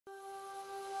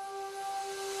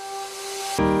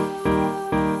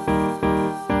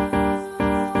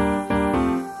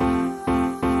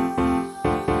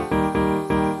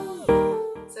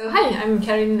I'm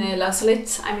Carine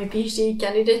Lausselet. I'm a PhD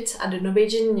candidate at the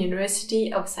Norwegian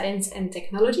University of Science and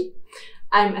Technology.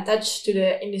 I'm attached to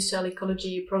the Industrial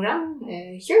Ecology program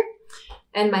here,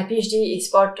 and my PhD is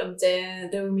part of the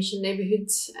Zero Emission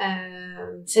Neighbourhood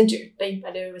Centre paid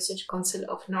by the Research Council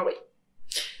of Norway.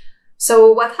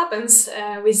 So what happens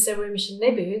with Zero Emission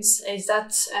Neighbourhoods is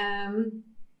that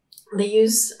they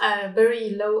use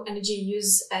very low energy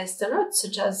use standards,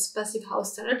 such as passive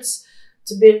house standards,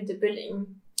 to build the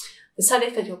building. The side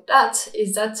effect of that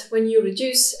is that when you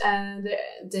reduce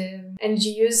the energy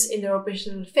use in the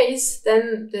operational phase,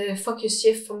 then the focus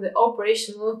shifts from the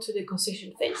operational to the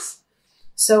construction phase.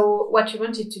 So what we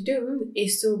wanted to do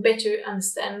is to better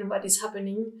understand what is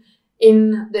happening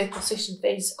in the construction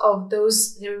phase of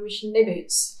those zero emission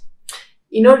neighborhoods.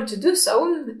 In order to do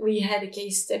so, we had a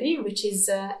case study, which is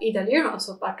Ydalir,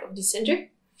 also part of this center,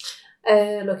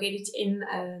 located in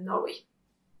Norway.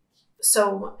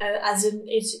 So as an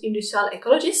industrial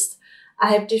ecologist,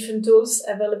 I have different tools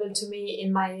available to me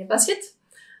in my basket.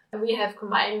 We have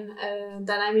combined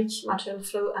dynamic material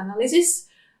flow analysis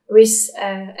with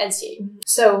LCA.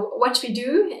 So what we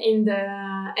do in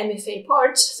the MFA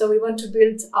part, so we want to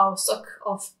build our stock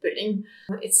of building.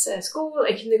 It's a school,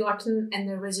 a kindergarten,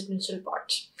 and a residential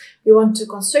part. We want to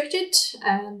construct it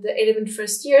the 11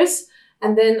 first years,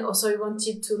 and then also we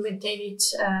wanted to maintain it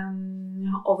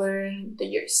over the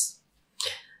years.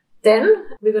 Then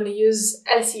we're going to use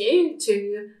LCA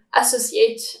to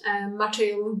associate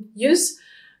material use,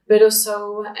 but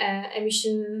also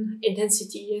emission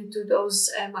intensity to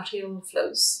those material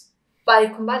flows. By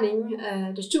combining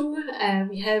the two,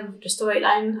 we have the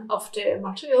storyline of the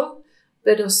material,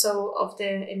 but also of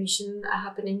the emission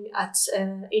happening at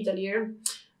Ydalir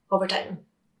over time.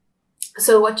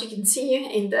 So what you can see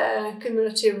in the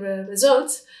cumulative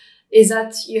results is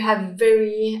that you have a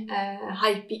very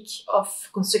high peak of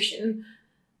construction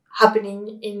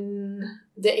happening in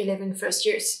the 11 first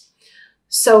years.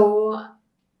 So,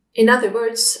 in other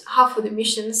words, half of the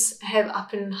emissions have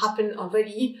happened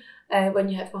already when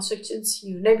you have constructed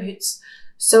new neighborhoods.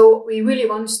 So we really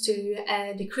want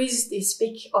to decrease this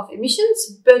peak of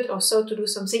emissions, but also to do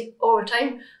something over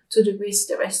time to decrease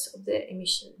the rest of the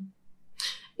emission.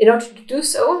 In order to do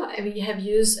so, we have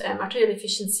used material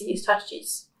efficiency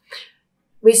strategies.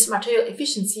 With material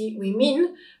efficiency, we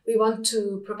mean we want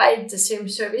to provide the same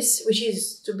service, which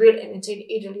is to build and maintain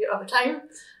Ydalir over time,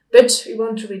 but we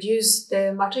want to reduce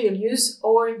the material use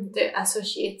or the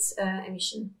associated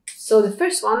emission. So the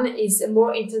first one is a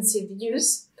more intensive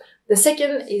use, the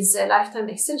second is a lifetime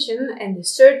extension, and the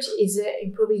third is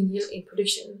improving yield in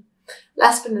production.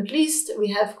 Last but not least, we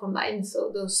have combined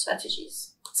those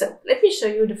strategies. So let me show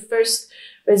you the first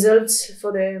results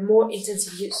for the more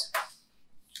intensive use.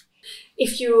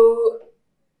 If you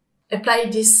apply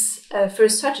this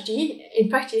first strategy, in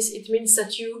practice, it means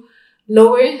that you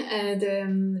lower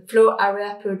the floor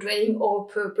area per dwelling or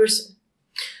per person.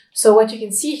 So what you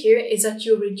can see here is that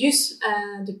you reduce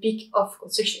the peak of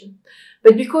construction.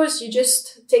 But because you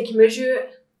just take measure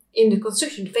in the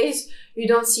construction phase, you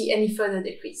don't see any further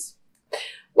decrease.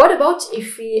 What about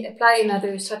if we apply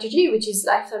another strategy, which is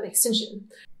lifetime extension?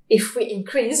 If we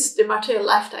increase the material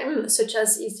lifetime, such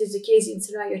as it is the case in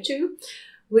scenario 2,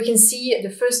 we can see the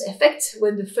first effect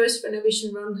when the first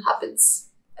renovation run happens,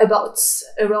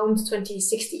 around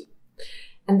 2060.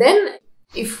 And then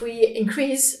if we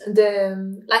increase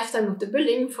the lifetime of the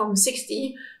building from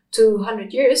 60 to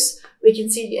 100 years, we can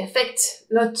see the effect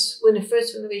not when the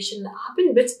first renovation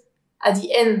happened, but at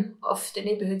the end of the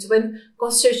neighborhoods, when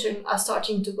construction are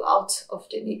starting to go out of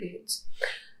the neighborhoods.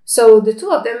 So the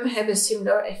two of them have a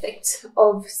similar effect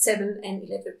of 7 and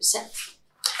 11%.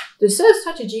 The third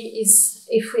strategy is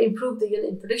if we improve the yield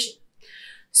in production.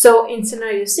 So in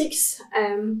scenario 6,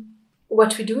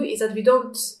 what we do is that we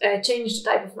don't change the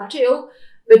type of material,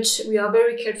 but we are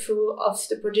very careful of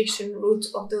the production route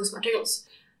of those materials.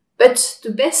 But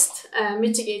to best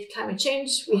mitigate climate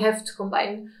change, we have to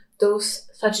combine those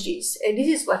strategies. And this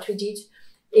is what we did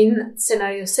in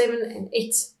scenario 7 and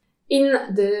 8. In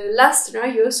the last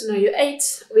scenario, scenario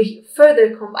 8, we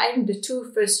further combined the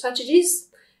two first strategies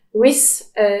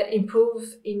with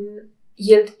improve in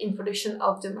yield in production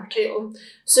of the material.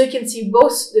 So you can see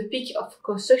both the peak of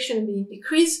construction being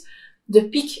decreased, the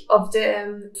peak of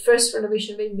the first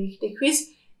renovation being decreased,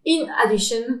 in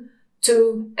addition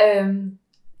to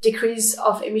decrease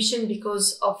of emission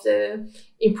because of the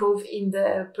improve in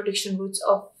the production routes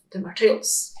of the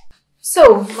materials.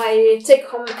 So my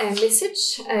take-home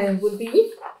message will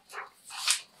be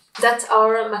that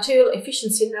our material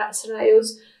efficiency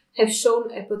scenarios have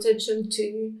shown a potential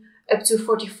to up to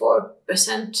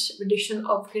 44% reduction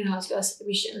of greenhouse gas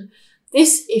emission.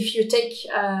 This if you take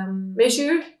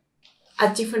measure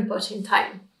at different points in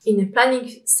time. In the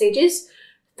planning stages,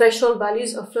 threshold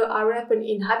values of flow area per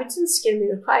inhabitants can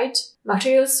be required.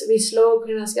 Materials with low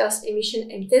greenhouse gas emission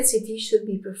intensity should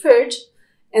be preferred,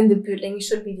 and the building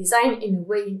should be designed in a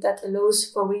way that allows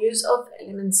for reuse of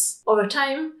elements. Over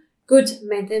time, good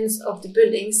maintenance of the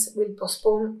buildings will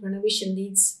postpone renovation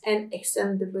needs and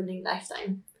extend the building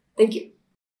lifetime. Thank you.